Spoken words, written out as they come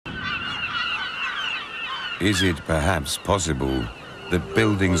Is it perhaps possible that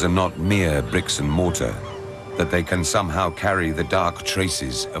buildings are not mere bricks and mortar, that they can somehow carry the dark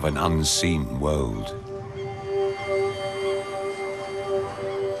traces of an unseen world?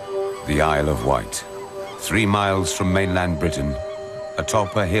 The Isle of Wight, 3 miles from mainland Britain,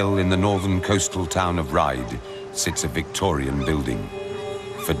 atop a hill in the northern coastal town of Ryde, sits a Victorian building.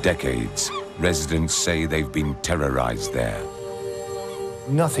 For decades, residents say they've been terrorized there.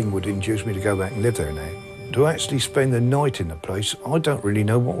 Nothing would induce me to go back and live there now. To actually spend the night in the place, I don't really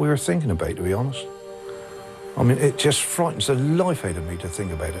know what we were thinking about, to be honest. I mean, it just frightens the life out of me to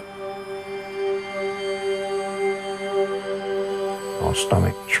think about it. My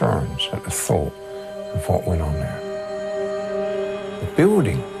stomach churns at the thought of what went on there. The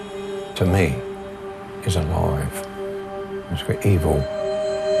building, to me, is alive. It's got evil.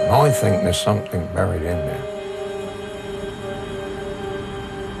 And I think there's something buried in there.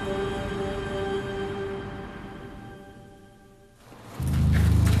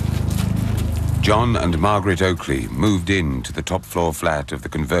 John and Margaret Oakley moved into the top-floor flat of the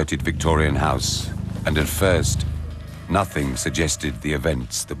converted Victorian house, and at first, nothing suggested the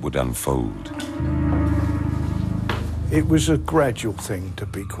events that would unfold. It was a gradual thing, to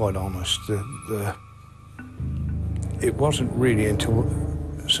be quite honest. It wasn't really until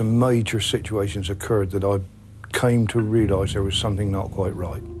some major situations occurred that I came to realise there was something not quite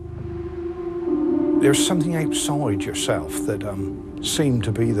right. There's something outside yourself that seemed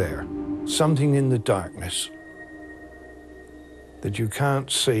to be there. Something in the darkness that you can't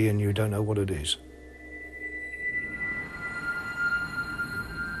see and you don't know what it is.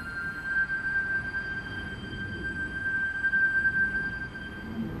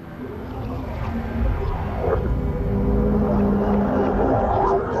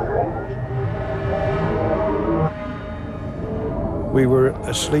 We were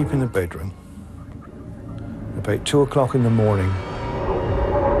asleep in the bedroom. About 2 o'clock in the morning,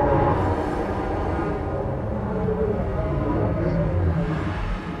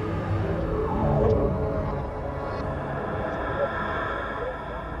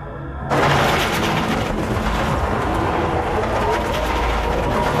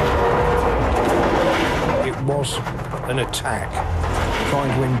 was an attack,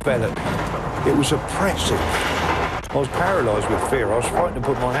 trying to envelop me. It was oppressive. I was paralysed with fear. I was frightened to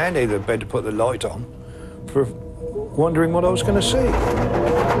put my hand out of the bed to put the light on, for wondering what I was going to see.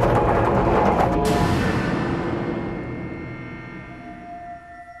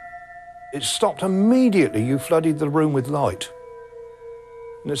 It stopped immediately. You flooded the room with light.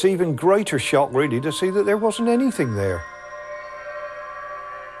 And it's even greater shock, really, to see that there wasn't anything there.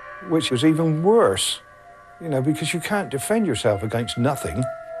 Which was even worse. You know, because you can't defend yourself against nothing.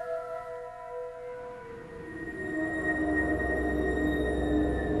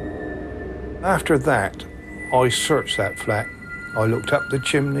 After that, I searched that flat. I looked up the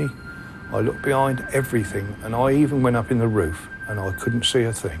chimney, I looked behind everything, and I even went up in the roof, and I couldn't see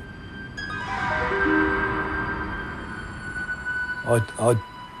a thing. I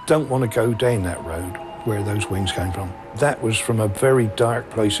don't want to go down that road where those wings came from. That was from a very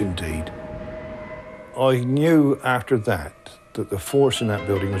dark place indeed. I knew after that the force in that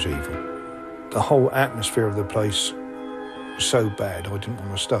building was evil. The whole atmosphere of the place was so bad I didn't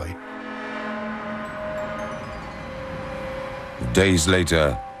want to stay. Days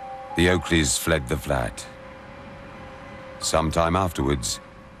later, the Oakleys fled the flat. Sometime afterwards,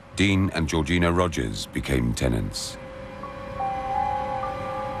 Dean and Georgina Rogers became tenants.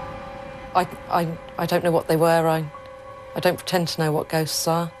 I don't know what they were. I don't pretend to know what ghosts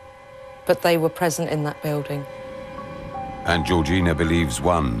are. But they were present in that building. And Georgina believes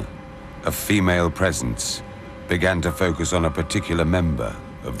one, a female presence, began to focus on a particular member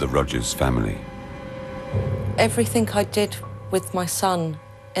of the Rogers family. Everything I did with my son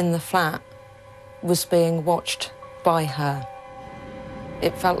in the flat was being watched by her.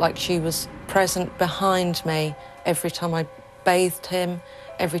 It felt like she was present behind me every time I bathed him,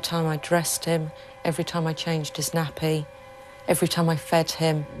 every time I dressed him, every time I changed his nappy, every time I fed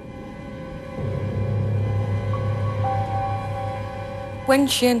him. When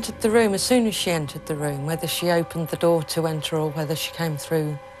she entered the room, as soon as she entered the room, whether she opened the door to enter or whether she came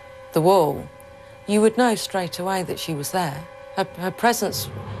through the wall, you would know straight away that she was there. Her presence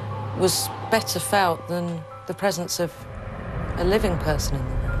was better felt than the presence of a living person in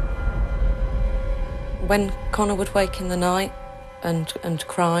the room. When Connor would wake in the night and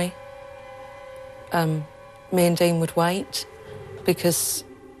cry, me and Dean would wait, because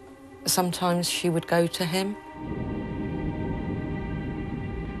sometimes she would go to him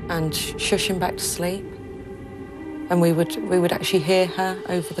and shush him back to sleep, and we would actually hear her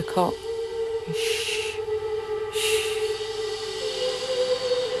over the cot. Shh,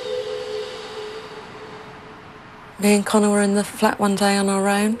 Me and Connor were in the flat one day on our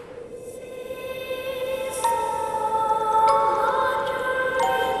own.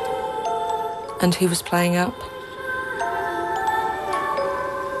 And he was playing up.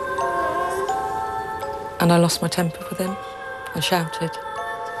 And I lost my temper with him and shouted.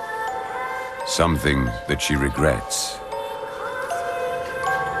 Something that she regrets.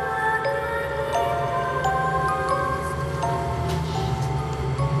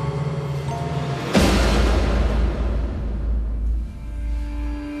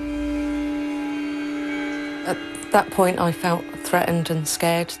 At that point, I felt threatened and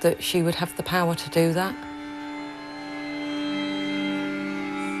scared that she would have the power to do that.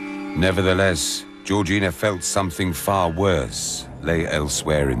 Nevertheless, Georgina felt something far worse lay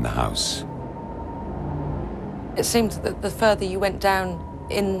elsewhere in the house. It seemed that the further you went down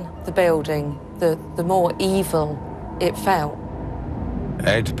in the building, the more evil it felt.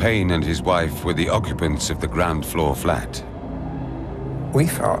 Ed Payne and his wife were the occupants of the ground floor flat. We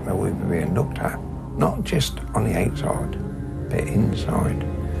felt that we were being looked at, not just on the outside, but inside.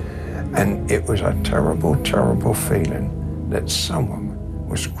 And it was a terrible, terrible feeling that someone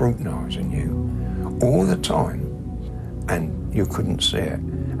was scrutinising you all the time, and you couldn't see it.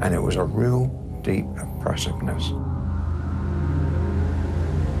 And it was a real deep oppressiveness.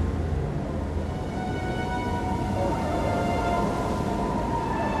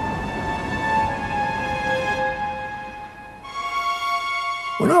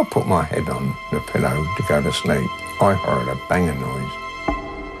 When I put my head on the pillow to go to sleep, I heard a banging noise.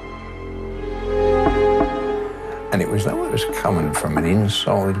 And it was though it was coming from an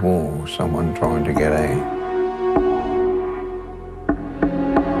inside wall, someone trying to get out.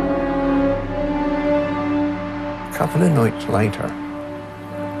 A couple of nights later,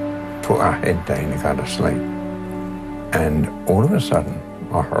 put our head down to go to sleep, and all of a sudden,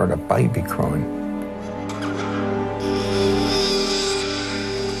 I heard a baby crying.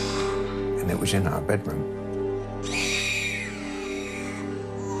 And it was in our bedroom.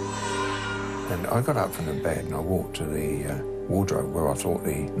 And I got up from the bed and I walked to the wardrobe where I thought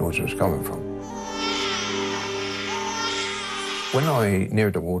the noise was coming from. When I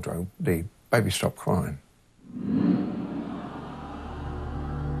neared the wardrobe, the baby stopped crying.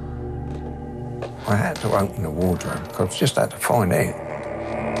 I had to open the wardrobe because I just had to find out.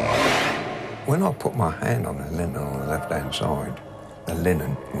 When I put my hand on the linen on the left-hand side, the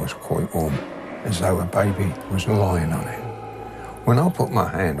linen was quite warm, as though a baby was lying on it. When I put my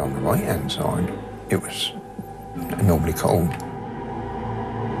hand on the right-hand side, it was normally cold.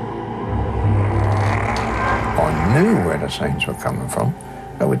 I knew where the sounds were coming from.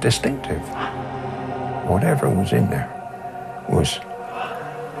 They were distinctive. Whatever was in there was,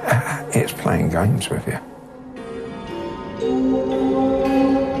 it's playing games with you.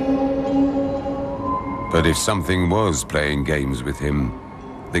 But if something was playing games with him,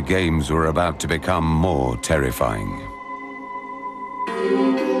 the games were about to become more terrifying.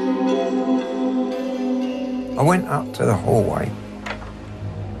 I went up to the hallway.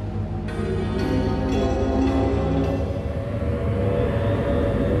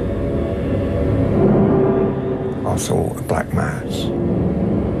 I saw a black mass.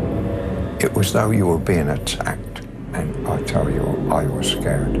 It was though you were being attacked, and I tell you, I was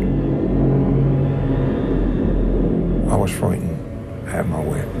scared. I was frightened out of my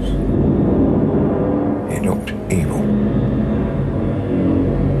wits. It looked evil.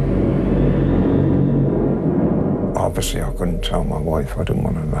 Obviously, I couldn't tell my wife. I didn't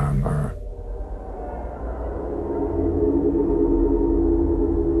want to alarm her.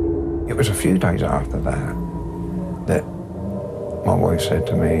 It was a few days after that that my wife said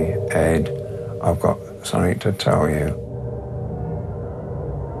to me, "Ed, I've got something to tell you."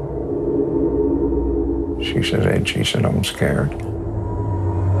 She said, "Ed," she said, "I'm scared."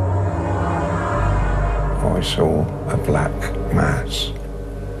 I saw a black mass,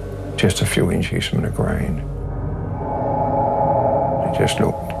 just a few inches from the ground. It just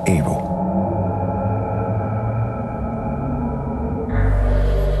looked evil.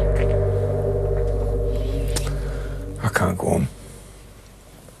 I can't go on.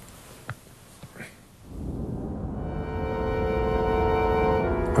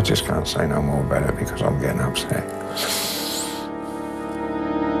 I just can't say no more about it because I'm getting upset.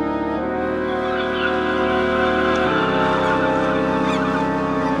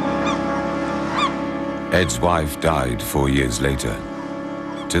 Ed's wife died 4 years later.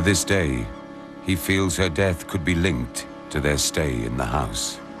 To this day, he feels her death could be linked to their stay in the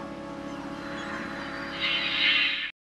house.